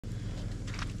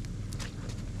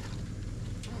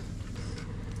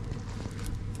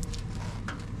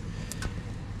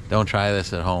Don't try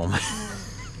this at home.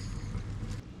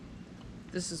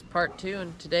 This is part 2,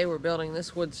 and today we're building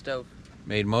this wood stove.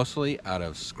 Made mostly out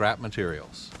of scrap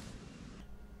materials.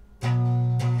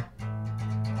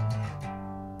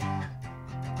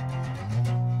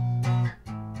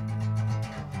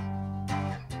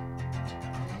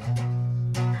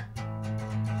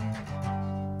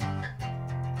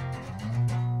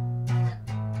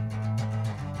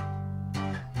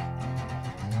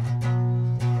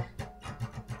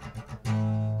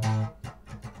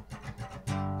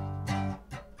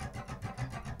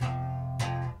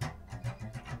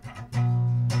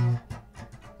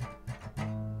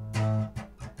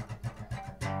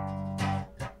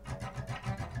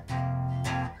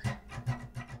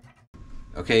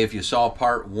 Okay, if you saw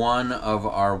part 1 of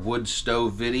our wood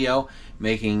stove video,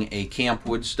 making a camp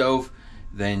wood stove,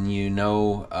 then you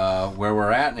know where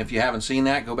we're at. And if you haven't seen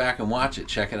that, go back and watch it.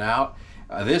 Check it out.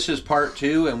 This is part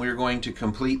 2, and we're going to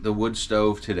complete the wood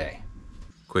stove today.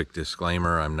 Quick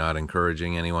disclaimer, I'm not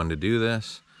encouraging anyone to do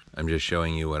this. I'm just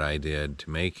showing you what I did to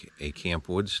make a camp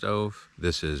wood stove.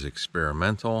 This is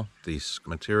experimental. These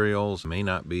materials may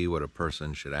not be what a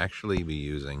person should actually be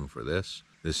using for this.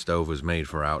 This stove was made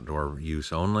for outdoor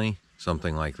use only.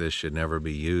 Something like this should never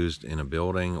be used in a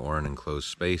building or an enclosed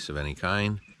space of any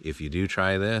kind. If you do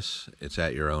try this, it's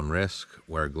at your own risk.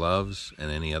 Wear gloves and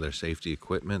any other safety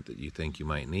equipment that you think you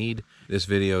might need. This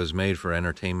video is made for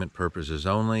entertainment purposes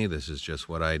only. This is just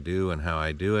what I do and how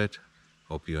I do it.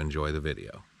 Hope you enjoy the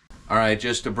video. All right,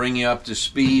 just to bring you up to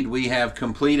speed, we have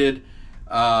completed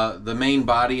the main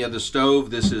body of the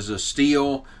stove. This is a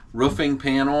steel roofing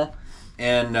panel,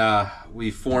 and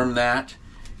we formed that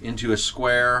into a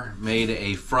square, made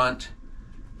a front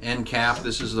end cap.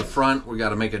 This is the front. We got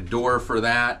to make a door for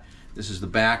that. This is the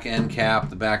back end cap,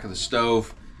 the back of the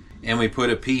stove, and we put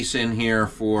a piece in here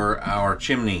for our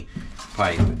chimney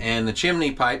pipe. And the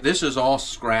chimney pipe, this is all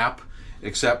scrap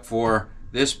except for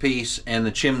this piece and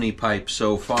the chimney pipe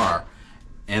so far,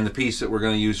 and the piece that we're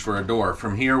going to use for a door.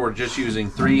 From here we're just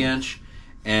using 3-inch,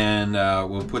 and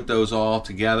we'll put those all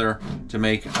together to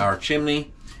make our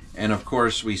chimney. And of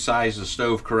course we size the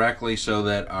stove correctly so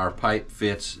that our pipe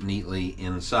fits neatly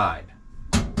inside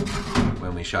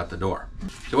when we shut the door.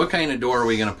 So what kind of door are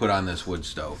we going to put on this wood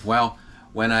stove? Well,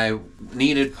 when I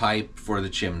needed pipe for the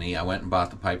chimney, I went and bought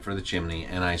the pipe for the chimney,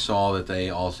 and I saw that they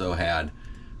also had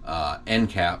end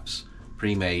caps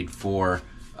pre-made for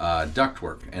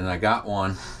ductwork, and I got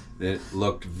one that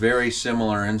looked very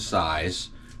similar in size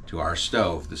to our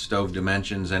stove. The stove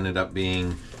dimensions ended up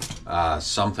being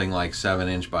something like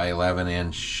 7-inch by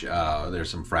 11-inch.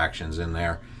 There's some fractions in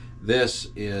there. This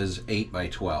is 8 by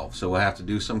 12, so we'll have to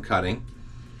do some cutting.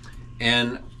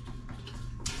 And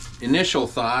initial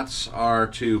thoughts are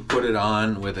to put it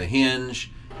on with a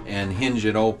hinge and hinge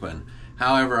it open.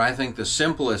 However, I think the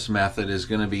simplest method is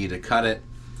going to be to cut it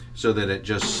so that it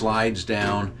just slides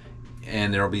down,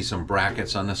 and there'll be some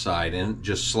brackets on the side, and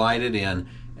just slide it in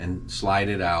and slide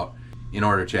it out in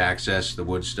order to access the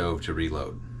wood stove to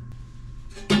reload.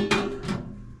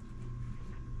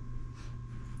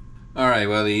 Alright,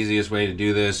 well, the easiest way to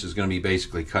do this is going to be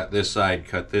basically cut this side,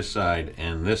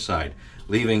 and this side,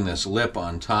 leaving this lip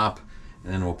on top,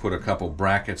 and then we'll put a couple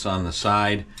brackets on the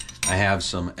side. I have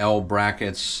some L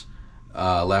brackets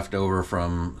left over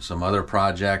from some other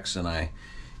projects, and I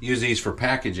use these for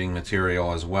packaging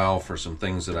material as well for some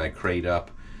things that I crate up.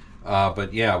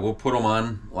 But yeah, we'll put them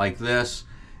on like this,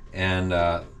 and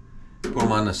put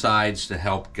them on the sides to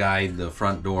help guide the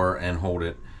front door and hold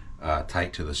it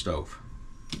tight to the stove.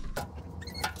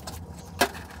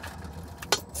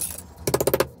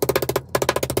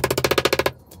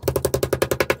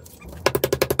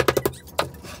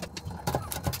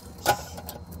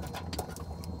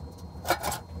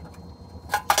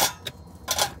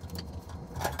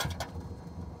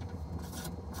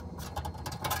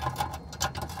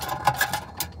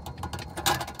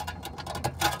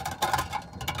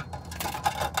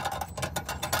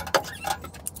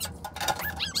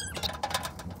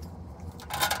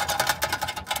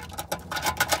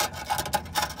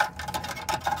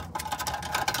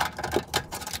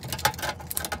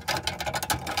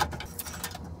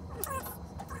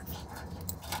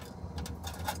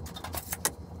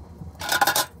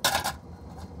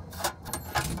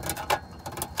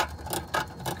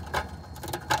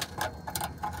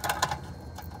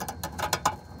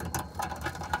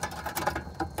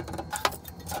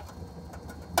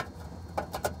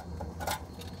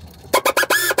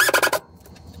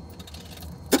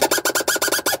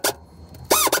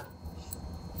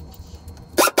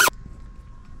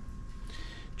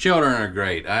 Children are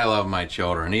great. I love my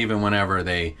children, even whenever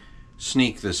they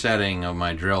sneak the setting of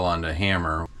my drill onto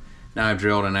hammer. Now I've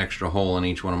drilled an extra hole in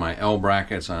each one of my L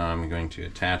brackets, and I'm going to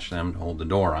attach them to hold the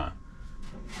door on.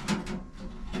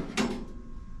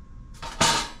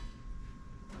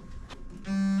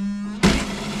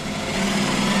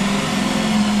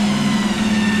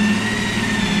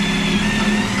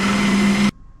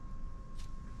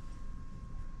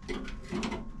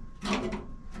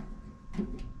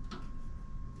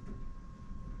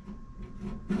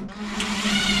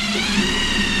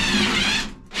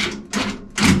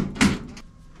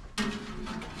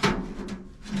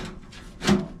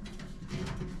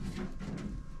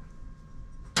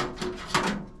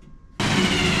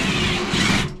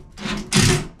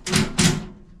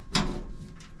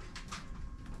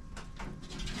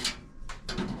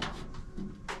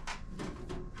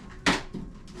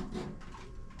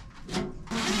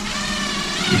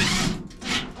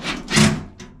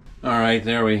 Alright,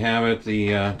 there we have it.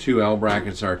 The two L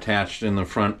brackets are attached in the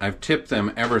front. I've tipped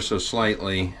them ever so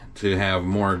slightly to have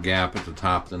more gap at the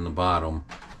top than the bottom.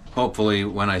 Hopefully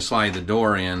when I slide the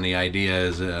door in, the idea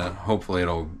is hopefully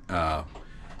it'll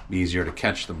be easier to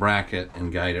catch the bracket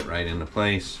and guide it right into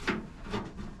place.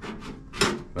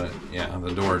 But yeah,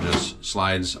 the door just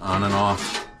slides on and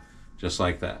off just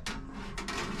like that.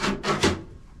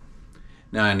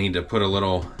 Now I need to put a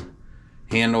little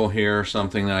handle here,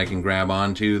 something that I can grab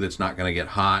onto that's not going to get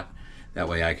hot. That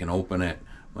way I can open it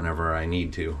whenever I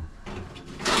need to.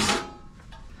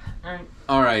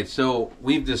 Alright, so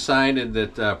we've decided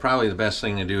that probably the best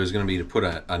thing to do is going to be to put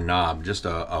a knob, just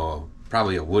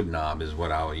probably a wood knob is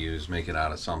what I'll use, make it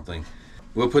out of something.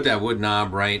 We'll put that wood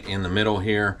knob right in the middle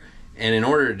here, and in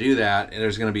order to do that,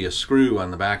 there's going to be a screw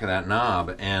on the back of that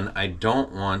knob, and I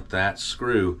don't want that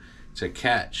screw to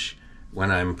catch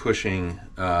when I'm pushing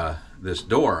this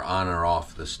door on or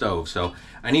off the stove. So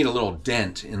I need a little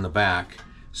dent in the back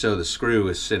so the screw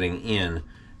is sitting in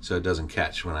so it doesn't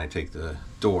catch when I take the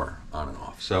door on and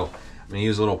off. So I'm going to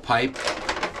use a little pipe,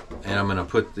 and I'm going to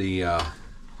put the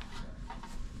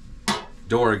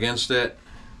door against it,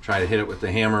 try to hit it with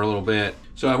the hammer a little bit.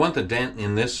 So I want the dent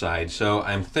in this side, so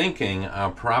I'm thinking I'll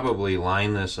probably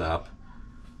line this up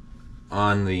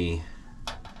on the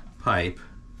pipe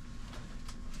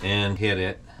and hit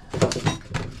it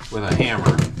with a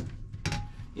hammer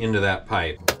into that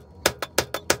pipe.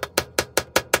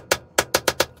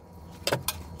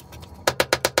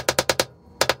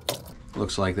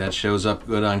 Looks like that shows up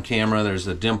good on camera. There's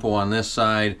a dimple on this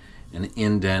side, an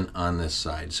indent on this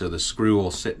side. So the screw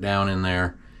will sit down in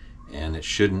there and it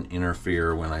shouldn't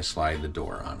interfere when I slide the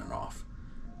door on and off.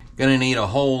 Gonna need a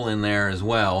hole in there as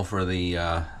well for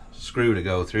the screw to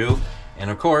go through. And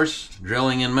of course,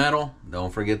 drilling in metal,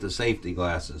 don't forget the safety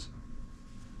glasses.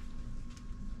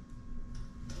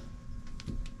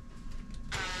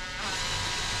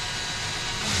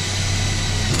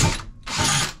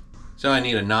 So I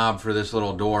need a knob for this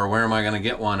little door. Where am I going to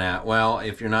get one at? Well,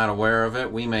 if you're not aware of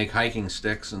it, we make hiking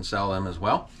sticks and sell them as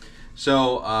well.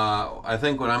 So I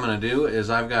think what I'm going to do is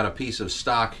I've got a piece of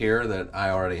stock here that I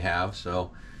already have.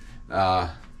 So I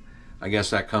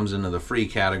guess that comes into the free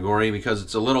category because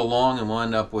it's a little long and we'll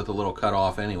end up with a little cut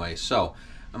off anyway. So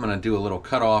I'm going to do a little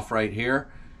cut off right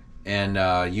here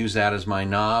and use that as my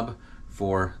knob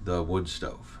for the wood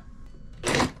stove.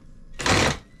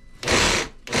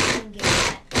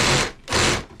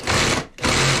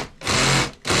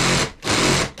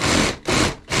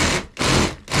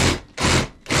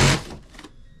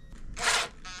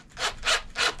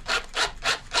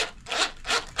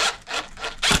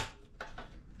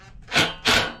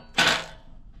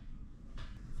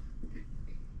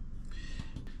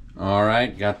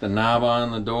 Alright, got the knob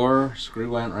on the door, screw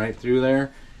went right through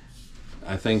there.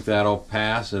 I think that'll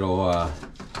pass. It'll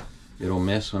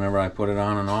miss whenever I put it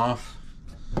on and off.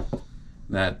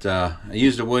 That I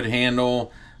used a wood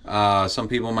handle. Some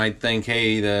people might think,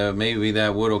 hey, maybe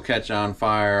that wood will catch on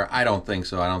fire. I don't think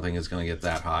so. I don't think it's going to get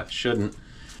that hot. Shouldn't.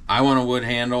 I want a wood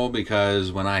handle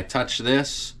because when I touch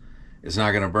this, it's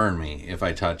not going to burn me. If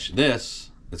I touch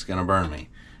this, it's going to burn me.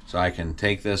 So I can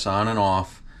take this on and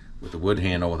off with the wood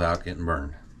handle without getting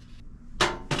burned.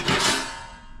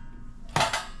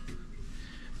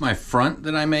 My front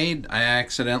that I made, I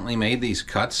accidentally made these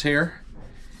cuts here,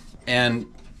 and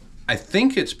I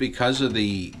think it's because of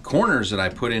the corners that I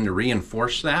put in to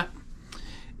reinforce that.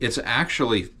 It's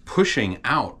actually pushing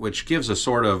out, which gives a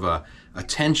sort of a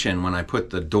tension when I put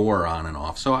the door on and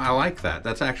off. So I like that.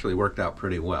 That's actually worked out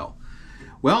pretty well.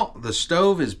 Well, the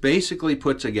stove is basically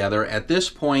put together. At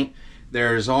this point,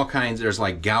 there's all kinds, there's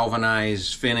like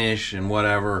galvanized finish and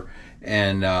whatever,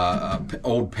 and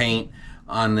old paint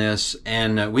on this,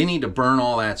 and we need to burn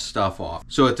all that stuff off.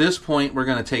 So at this point, we're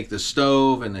going to take the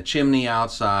stove and the chimney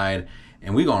outside,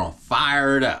 and we're going to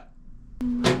fire it up. Hey,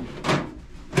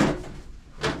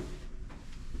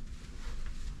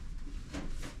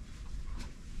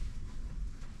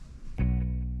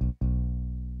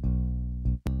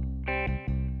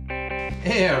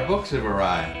 our books have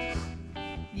arrived.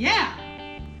 Yeah.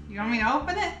 You want me to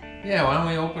open it? Yeah, why don't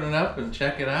we open it up and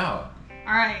check it out?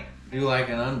 All right. Do like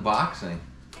an unboxing.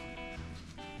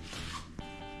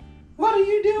 What are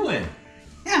you doing?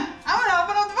 Yeah, I'm gonna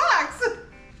open up the box.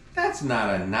 That's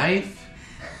not a knife.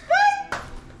 What?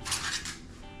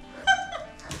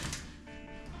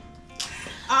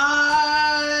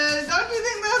 Don't you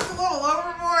think that's a little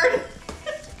overboard?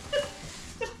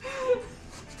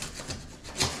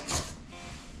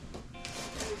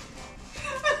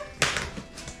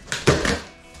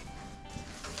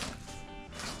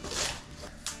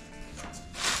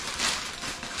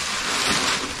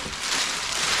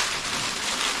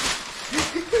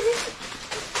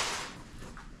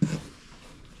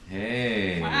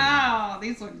 Hey. Wow,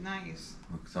 these look nice.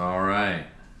 Looks all right.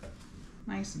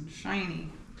 Nice and shiny.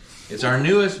 It's our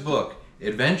newest book,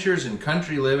 Adventures in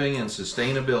Country Living and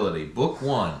Sustainability, Book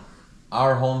 1,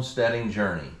 Our Homesteading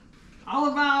Journey. All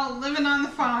about living on the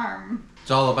farm.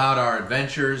 It's all about our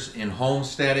adventures in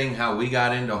homesteading, how we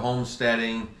got into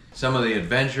homesteading, some of the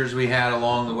adventures we had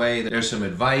along the way. There's some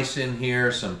advice in here,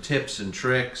 some tips and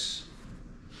tricks.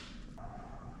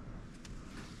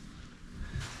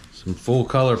 Some full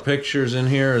color pictures in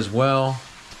here as well.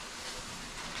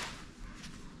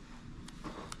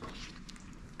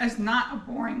 It's not a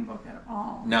boring book at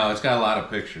all. No, it's got a lot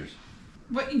of pictures.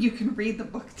 But you can read the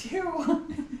book too.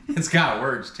 It's got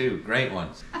words too, great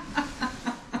ones.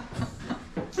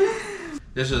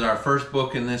 This is our first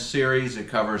book in this series. It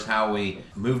covers how we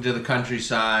moved to the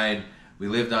countryside, we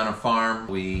lived on a farm,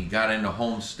 we got into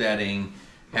homesteading,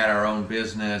 had our own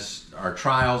business, our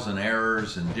trials and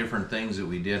errors and different things that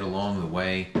we did along the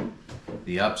way,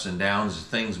 the ups and downs, the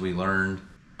things we learned.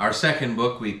 Our second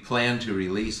book we plan to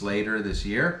release later this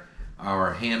year,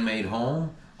 Our Handmade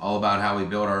Home, all about how we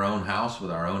built our own house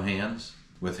with our own hands,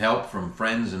 with help from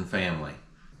friends and family.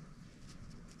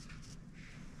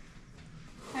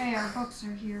 Hey, our books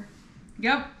are here.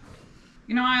 Yep.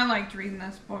 You know, I liked reading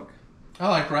this book. I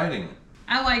like writing it.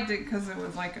 I liked it because it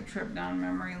was like a trip down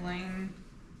memory lane,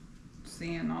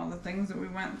 seeing all the things that we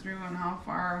went through and how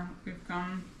far we've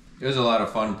come. It was a lot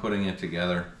of fun putting it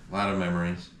together, a lot of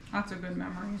memories. Lots of good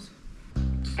memories.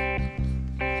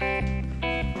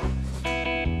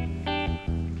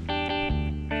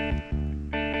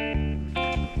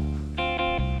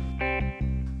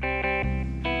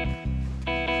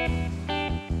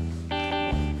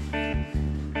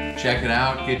 Check it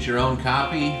out, get your own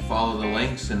copy, follow the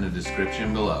links in the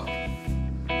description below.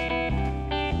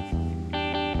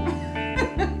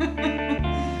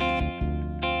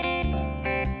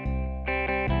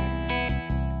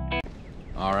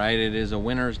 All right, it is a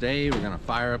winter's day. We're gonna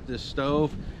fire up this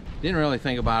stove. Didn't really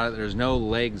think about it. There's no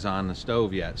legs on the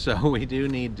stove yet, so we do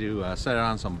need to set it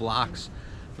on some blocks.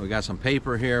 We got some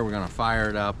paper here. We're gonna fire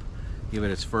it up, give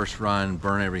it its first run,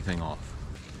 burn everything off.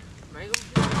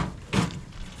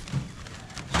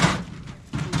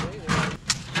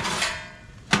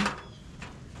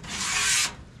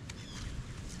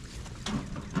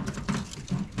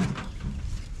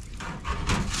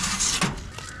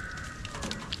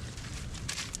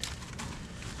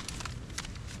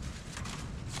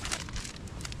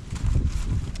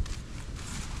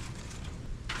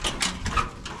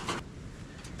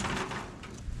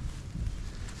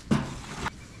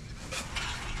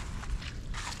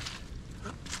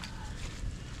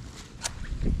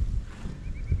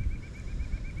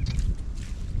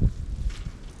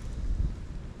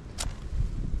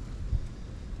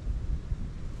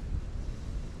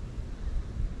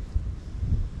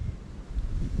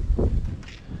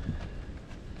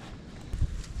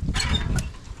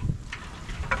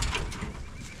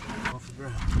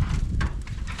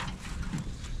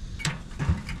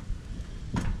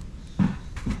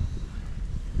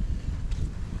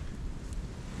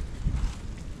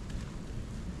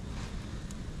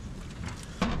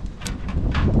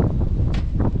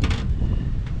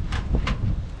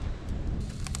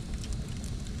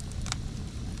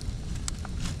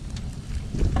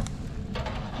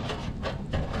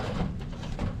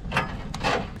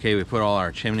 Okay, we put all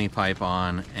our chimney pipe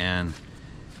on and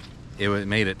it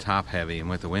made it top heavy, and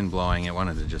with the wind blowing it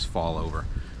wanted to just fall over.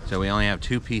 So we only have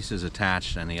 2 pieces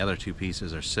attached and the other 2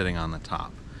 pieces are sitting on the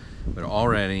top. But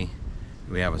already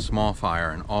we have a small fire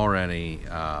and already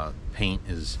paint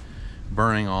is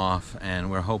burning off, and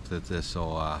we hope that this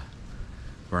will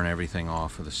burn everything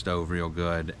off of the stove real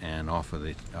good and off of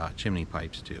the chimney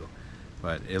pipes too.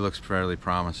 But it looks fairly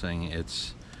promising.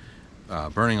 It's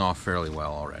burning off fairly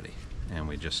well already, and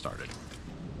we just started.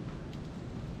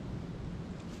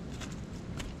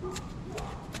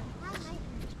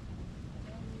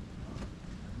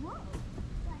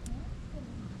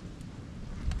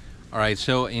 All right,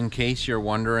 so in case you're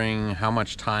wondering how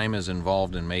much time is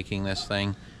involved in making this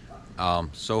thing,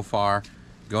 so far,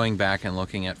 going back and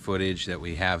looking at footage that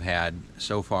we have had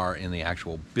so far in the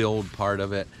actual build part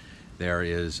of it, there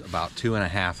is about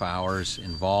 2.5 hours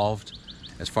involved.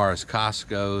 As far as cost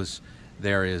goes,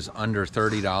 there is under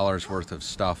 $30 worth of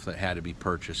stuff that had to be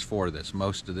purchased for this.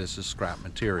 Most of this is scrap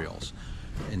materials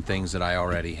and things that I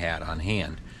already had on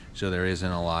hand, so there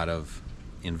isn't a lot of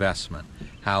investment.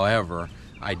 However,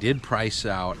 I did price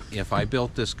out, if I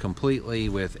built this completely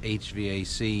with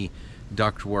HVAC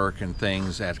ductwork and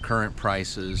things at current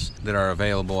prices that are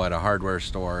available at a hardware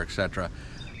store, etc.,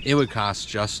 it would cost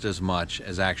just as much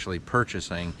as actually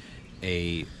purchasing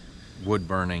a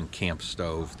wood-burning camp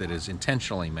stove that is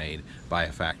intentionally made by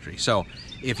a factory. So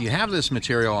if you have this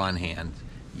material on hand,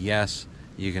 yes,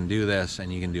 you can do this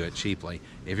and you can do it cheaply.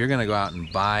 If you're going to go out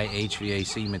and buy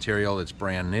HVAC material that's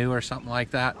brand new or something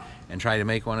like that and try to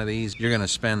make one of these, you're going to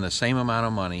spend the same amount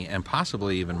of money and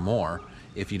possibly even more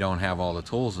if you don't have all the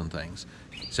tools and things.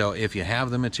 So if you have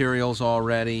the materials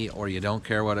already or you don't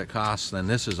care what it costs, then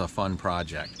this is a fun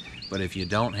project. But if you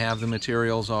don't have the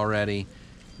materials already,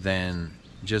 then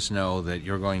just know that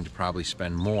you're going to probably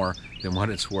spend more than what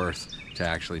it's worth to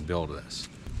actually build this.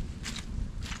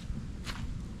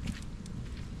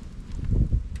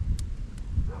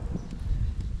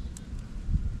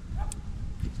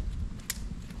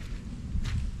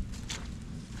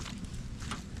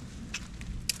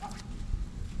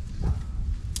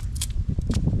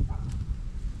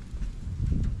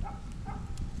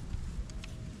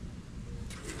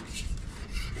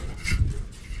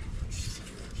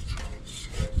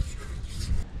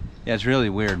 Yeah, it's really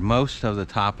weird. Most of the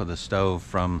top of the stove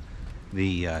from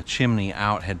the chimney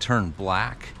out had turned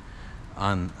black.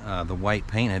 On the white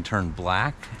paint had turned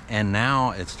black, and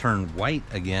now it's turned white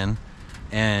again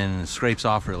and scrapes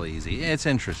off really easy. It's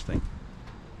interesting.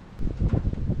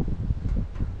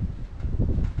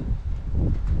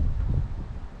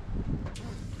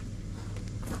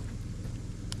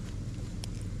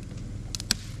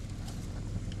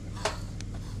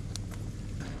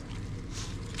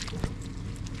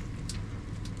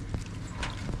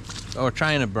 So we're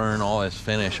trying to burn all this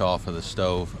finish off of the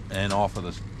stove and off of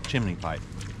the chimney pipe,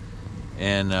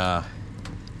 and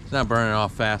it's not burning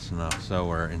off fast enough, so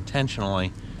we're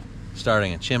intentionally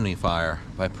starting a chimney fire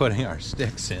by putting our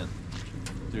sticks in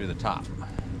through the top.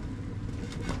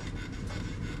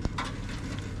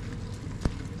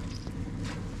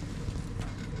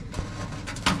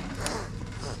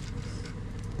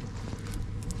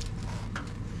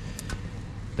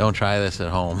 Don't try this at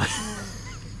home.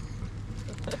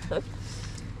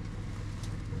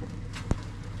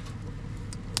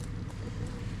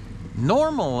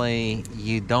 Normally,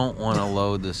 you don't want to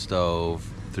load the stove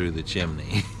through the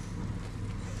chimney.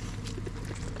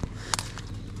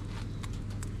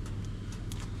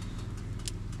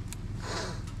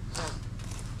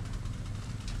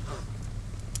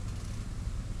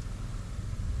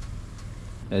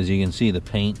 As you can see, the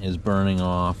paint is burning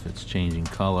off. It's changing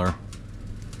color.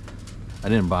 I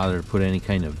didn't bother to put any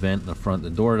kind of vent in the front.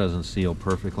 The door doesn't seal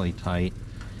perfectly tight,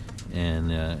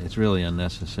 and it's really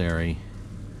unnecessary.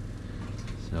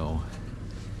 So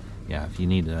yeah, if you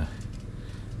need to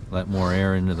let more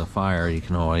air into the fire, you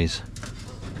can always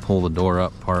pull the door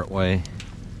up part way,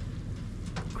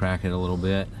 crack it a little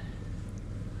bit,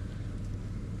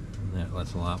 and that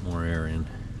lets a lot more air in.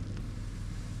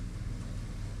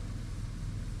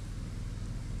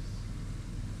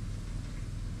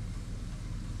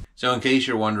 So in case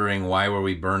you're wondering, why were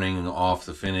we burning off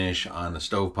the finish on the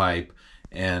stovepipe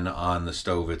and on the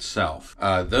stove itself?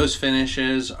 Those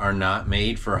finishes are not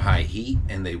made for high heat,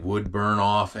 and they would burn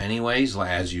off anyways.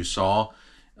 As you saw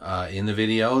in the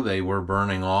video, they were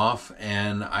burning off,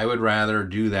 and I would rather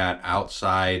do that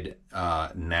outside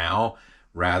now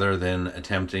rather than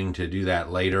attempting to do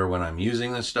that later when I'm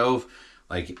using the stove,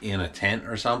 like in a tent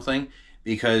or something.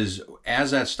 Because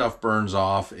as that stuff burns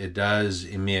off, it does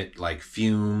emit like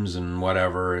fumes and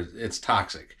whatever. It's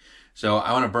toxic. So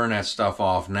I want to burn that stuff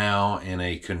off now in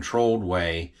a controlled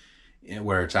way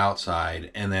where it's outside,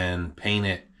 and then paint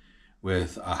it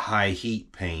with a high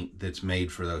heat paint that's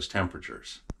made for those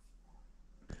temperatures.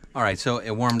 All right, so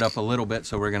it warmed up a little bit,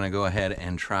 so we're going to go ahead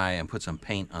and try and put some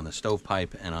paint on the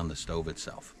stovepipe and on the stove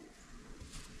itself.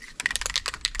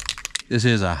 This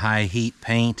is a high heat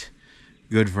paint,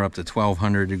 good for up to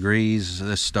 1200 degrees.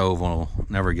 This stove will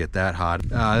never get that hot.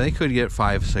 They could get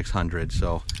 500-600,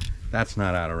 so That's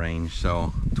not out of range,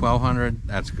 so 1200,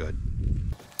 that's good.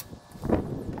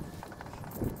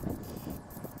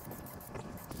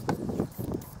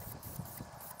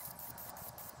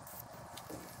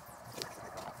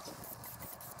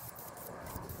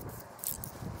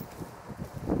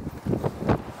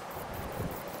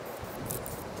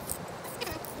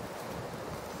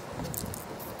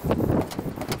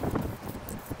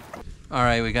 All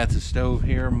right, we got the stove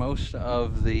here. Most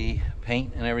of the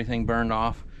paint and everything burned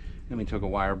off. Then we took a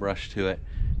wire brush to it,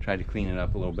 tried to clean it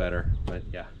up a little better, but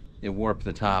yeah, it warped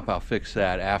the top. I'll fix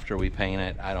that after we paint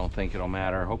it. I don't think it'll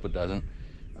matter. Hope it doesn't.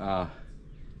 But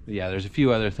yeah, there's a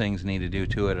few other things need to do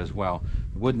to it as well.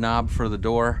 The wood knob for the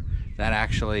door, that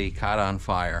actually caught on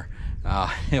fire.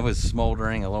 It was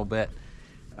smoldering a little bit.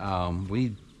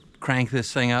 We cranked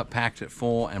this thing up, packed it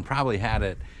full, and probably had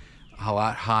it a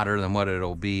lot hotter than what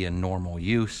it'll be in normal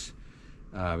use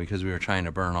because we were trying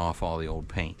to burn off all the old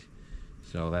paint.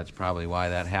 So that's probably why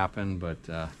that happened, but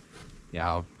yeah,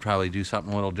 I'll probably do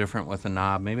something a little different with the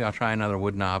knob. Maybe I'll try another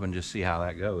wood knob and just see how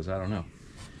that goes. I don't know.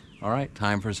 All right,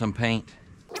 time for some paint.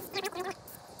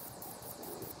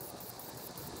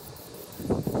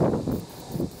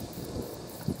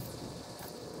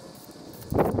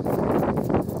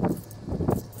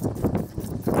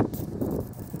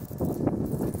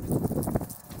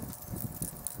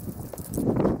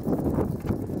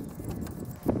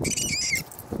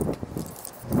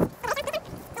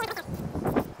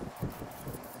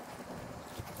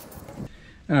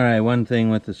 All right, one thing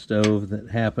with the stove that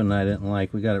happened I didn't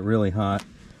like, we got it really hot,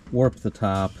 warped the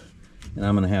top, and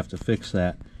I'm gonna have to fix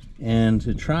that. And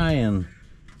to try and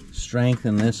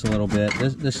strengthen this a little bit,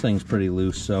 this thing's pretty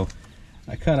loose, so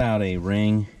I cut out a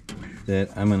ring that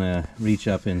I'm gonna reach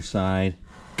up inside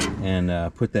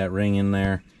and put that ring in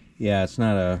there. Yeah, it's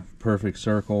not a perfect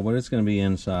circle, but it's gonna be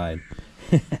inside.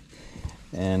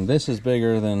 And this is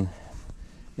bigger than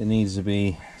it needs to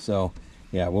be, so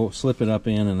yeah, we'll slip it up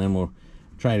in and then we'll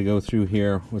try to go through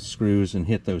here with screws and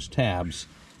hit those tabs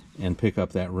and pick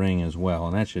up that ring as well,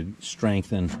 and that should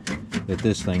strengthen that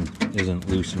this thing isn't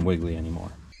loose and wiggly anymore.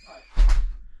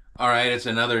 All right, it's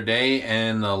another day,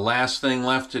 and the last thing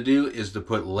left to do is to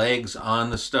put legs on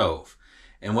the stove.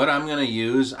 And what I'm going to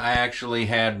use, I actually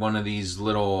had one of these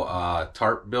little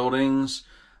tarp buildings,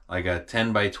 like a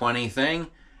 10 by 20 thing,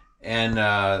 and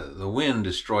the wind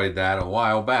destroyed that a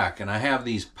while back, and I have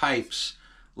these pipes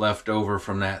left over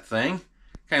from that thing,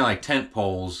 kind of like tent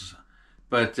poles,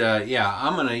 but yeah,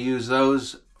 I'm going to use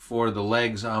those for the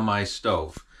legs on my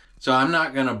stove. So I'm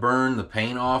not going to burn the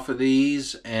paint off of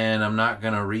these, and I'm not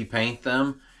going to repaint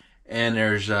them, and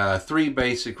there's 3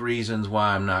 basic reasons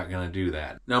why I'm not going to do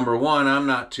that. Number one, I'm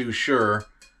not too sure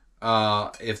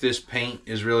if this paint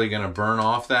is really going to burn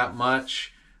off that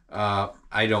much.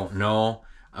 I don't know.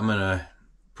 I'm going to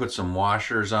put some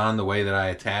washers on the way that I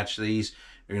attach these.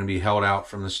 They're going to be held out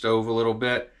from the stove a little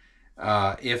bit.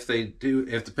 If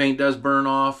the paint does burn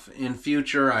off in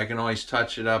future, I can always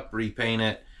touch it up, repaint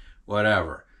it,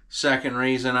 whatever. Second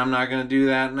reason I'm not going to do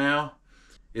that now,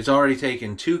 it's already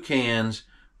taken 2 cans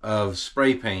of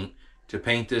spray paint to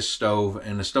paint this stove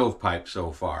and the stovepipe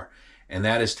so far. And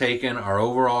that has taken our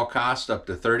overall cost up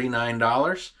to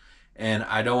 $39, and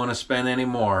I don't want to spend any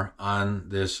more on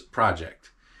this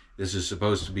project. This is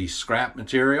supposed to be scrap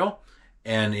material,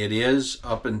 and it is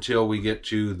up until we get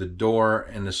to the door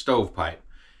and the stovepipe,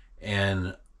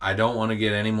 and I don't want to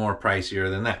get any more pricier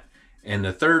than that. And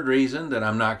the third reason that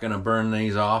I'm not going to burn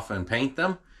these off and paint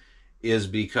them is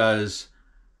because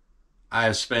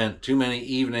I've spent too many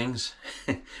evenings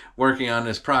working on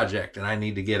this project, and I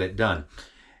need to get it done.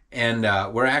 And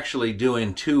we're actually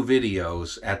doing 2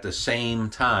 videos at the same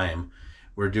time.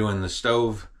 We're doing the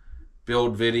stove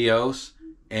build videos,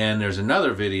 and there's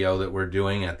another video that we're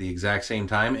doing at the exact same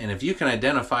time. And if you can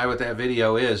identify what that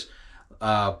video is,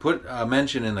 put a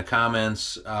mention in the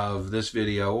comments of this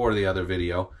video or the other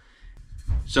video.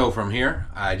 So from here,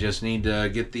 I just need to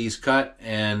get these cut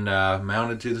and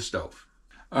mounted to the stove.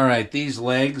 All right, these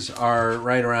legs are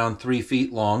right around 3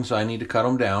 feet long, so I need to cut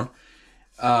them down.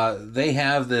 They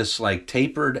have this like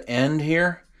tapered end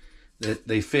here that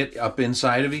they fit up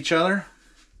inside of each other.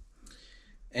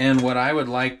 And what I would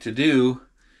like to do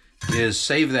is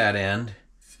save that end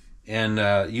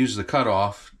and use the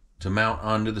cutoff to mount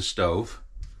onto the stove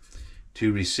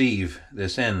to receive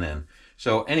this end then.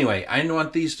 So anyway, I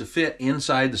want these to fit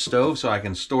inside the stove so I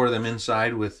can store them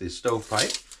inside with the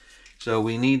stovepipe. So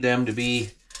we need them to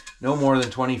be no more than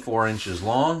 24 inches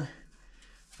long.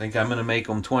 I think I'm going to make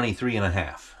them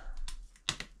 23.5.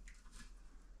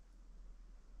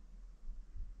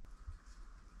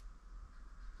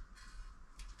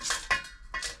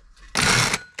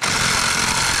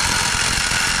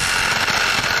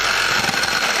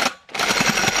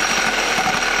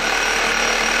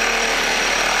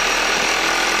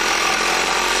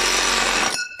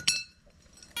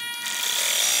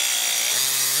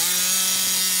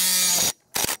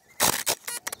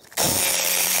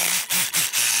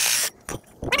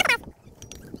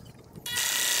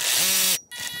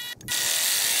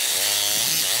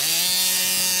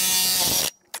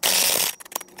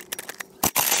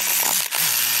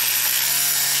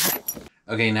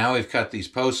 Okay, now we've cut these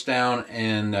posts down,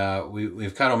 and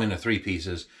we've cut them into 3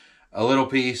 pieces. A little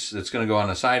piece that's going to go on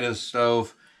the side of the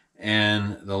stove,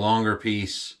 and the longer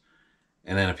piece,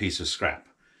 and then a piece of scrap.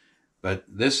 But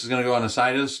this is going to go on the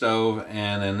side of the stove,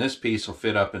 and then this piece will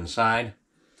fit up inside.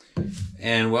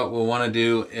 And what we'll want to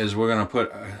do is we're going to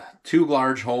put 2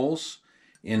 large holes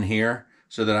in here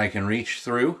so that I can reach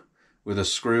through with a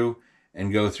screw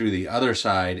and go through the other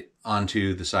side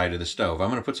onto the side of the stove. I'm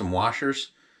going to put some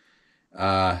washers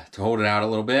to hold it out a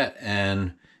little bit,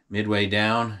 and midway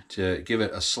down to give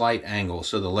it a slight angle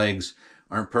so the legs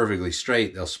aren't perfectly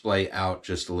straight. They'll splay out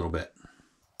just a little bit.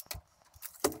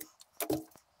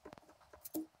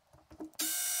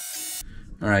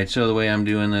 Alright, so the way I'm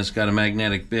doing this, got a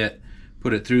magnetic bit,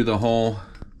 put it through the hole,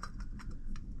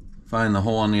 find the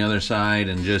hole on the other side,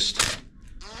 and just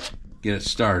get it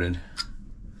started.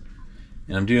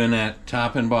 And I'm doing that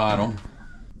top and bottom.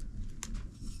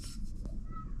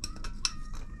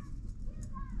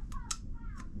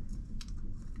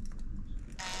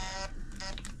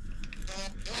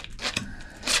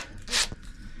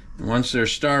 And once they're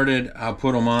started, I'll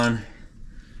put them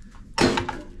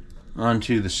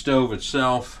onto the stove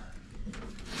itself.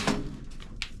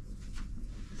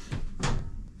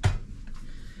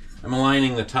 I'm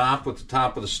aligning the top with the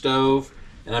top of the stove,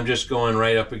 and I'm just going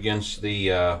right up against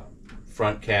the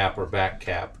front cap or back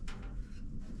cap.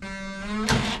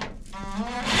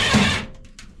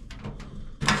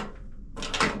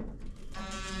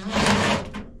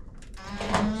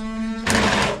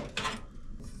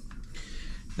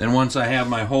 Then once I have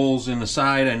my holes in the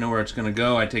side, I know where it's going to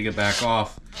go, I take it back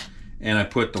off and I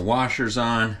put the washers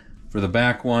on. For the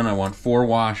back one, I want 4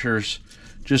 washers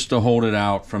just to hold it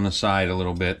out from the side a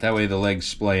little bit. That way the legs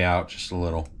splay out just a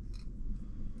little.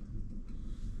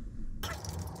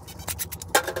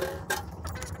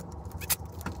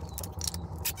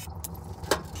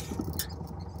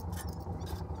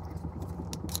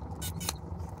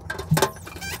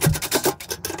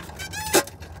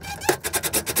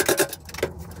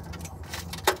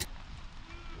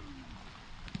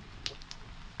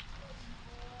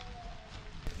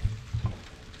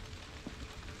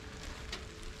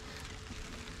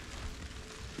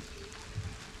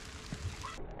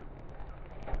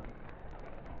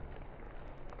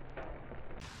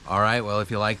 Alright, well, if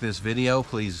you like this video,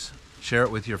 please share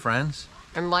it with your friends.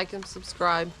 And like and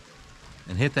subscribe.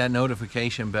 And hit that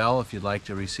notification bell if you'd like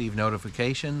to receive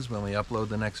notifications when we upload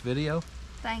the next video.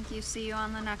 Thank you. See you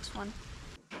on the next one.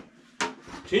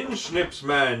 Tin snips,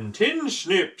 man. Tin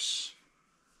snips.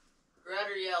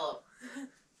 Red or yellow?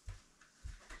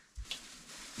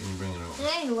 You can bring it over.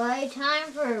 Anyway,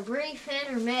 time for a brief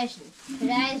intermission.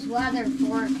 Today's weather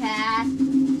forecast,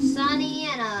 sunny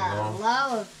and a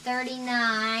low of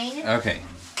 39. Okay.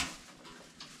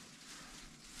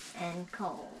 And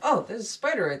cold. Oh, there's a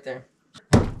spider right there.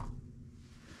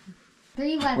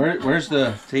 3 weather. Where's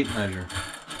the tape measure?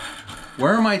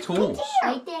 Where are my tools?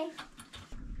 Right there.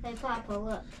 Hey, Papa,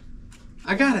 look.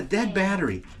 I got a dead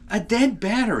battery. A dead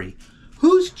battery.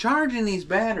 Who's charging these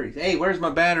batteries? Hey, where's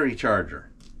my battery charger?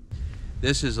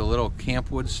 This is a little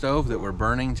camp wood stove that we're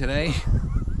burning today.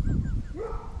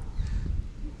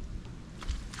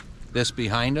 This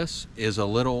behind us is a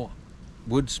little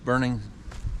wood burning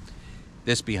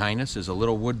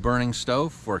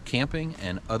stove for camping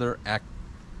and other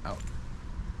All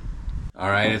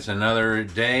right, it's another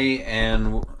day,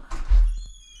 and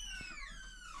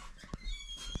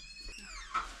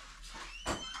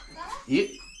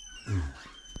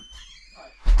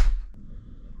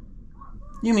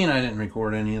you mean I didn't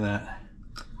record any of that?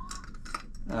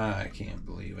 I can't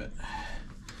believe it.